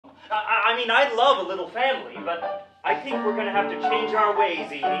I mean, I love a little family, but I think we're gonna have to change our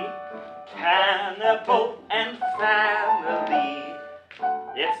ways, Edie. Cannibal and family,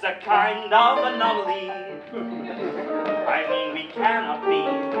 it's a kind of anomaly. I mean, we cannot be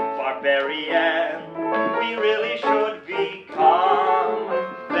barbarian. We really should become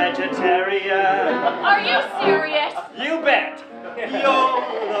vegetarian. Are you serious? You bet. You're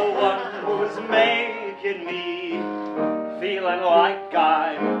the one who's making me feeling like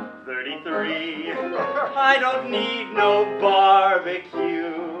I'm 33. I don't need no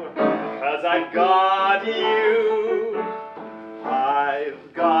barbecue, 'cause I've got you.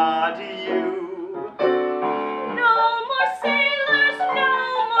 I've got you. No more sailors, no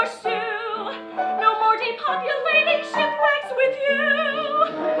more stew, no more depopulating shipwrecks with you.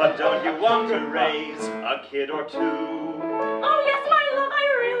 But don't you want to raise a kid or two? Oh yes, my love, I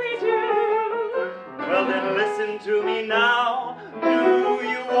really do. Well then listen to me now. Do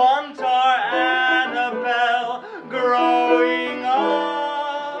you want our Annabelle growing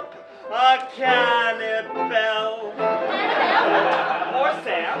up a cannibal? Or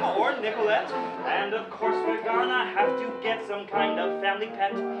Sam, or Nicolette. And of course we're gonna have to get some kind of family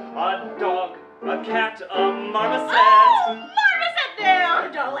pet. A dog, a cat, a marmoset. Oh, marmoset, they're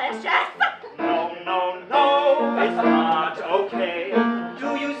delicious. No, no, no, it's not okay.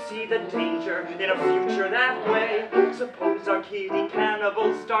 Do you see the danger in a future that way? Suppose our kitty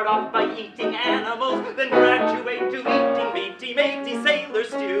cannibals start off by eating animals, then graduate to eating meaty, matey sailor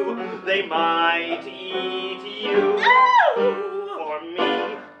stew. They might eat you or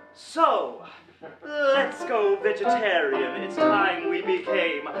me. So, let's go vegetarian. It's time we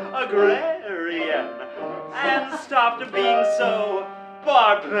became agrarian and stopped being so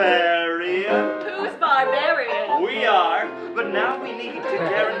barbarian. Who's barbarian? We are, but now we need to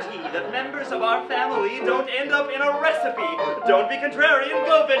guarantee that members of our family don't end up in a recipe. Don't be contrarian,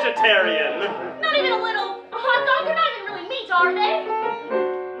 go vegetarian. Not even a little hot dog? They're not even really meat, are they?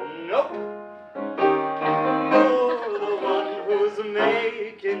 Nope. You're the one who's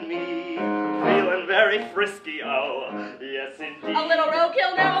making me feeling very frisky, oh, yes indeed. A little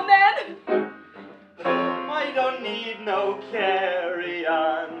roadkill now and then? I don't need no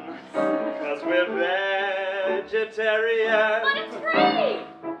carry-on, 'cause we're vegetarian. But it's free!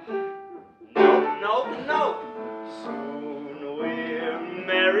 Nope, nope, nope. Soon we're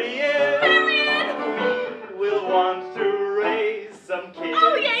marrying. We will want to raise some kids.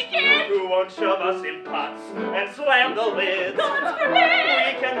 Oh, yay, kids! Who won't shove us in pots and slam the lids. God forbid!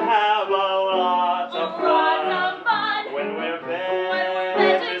 We can have a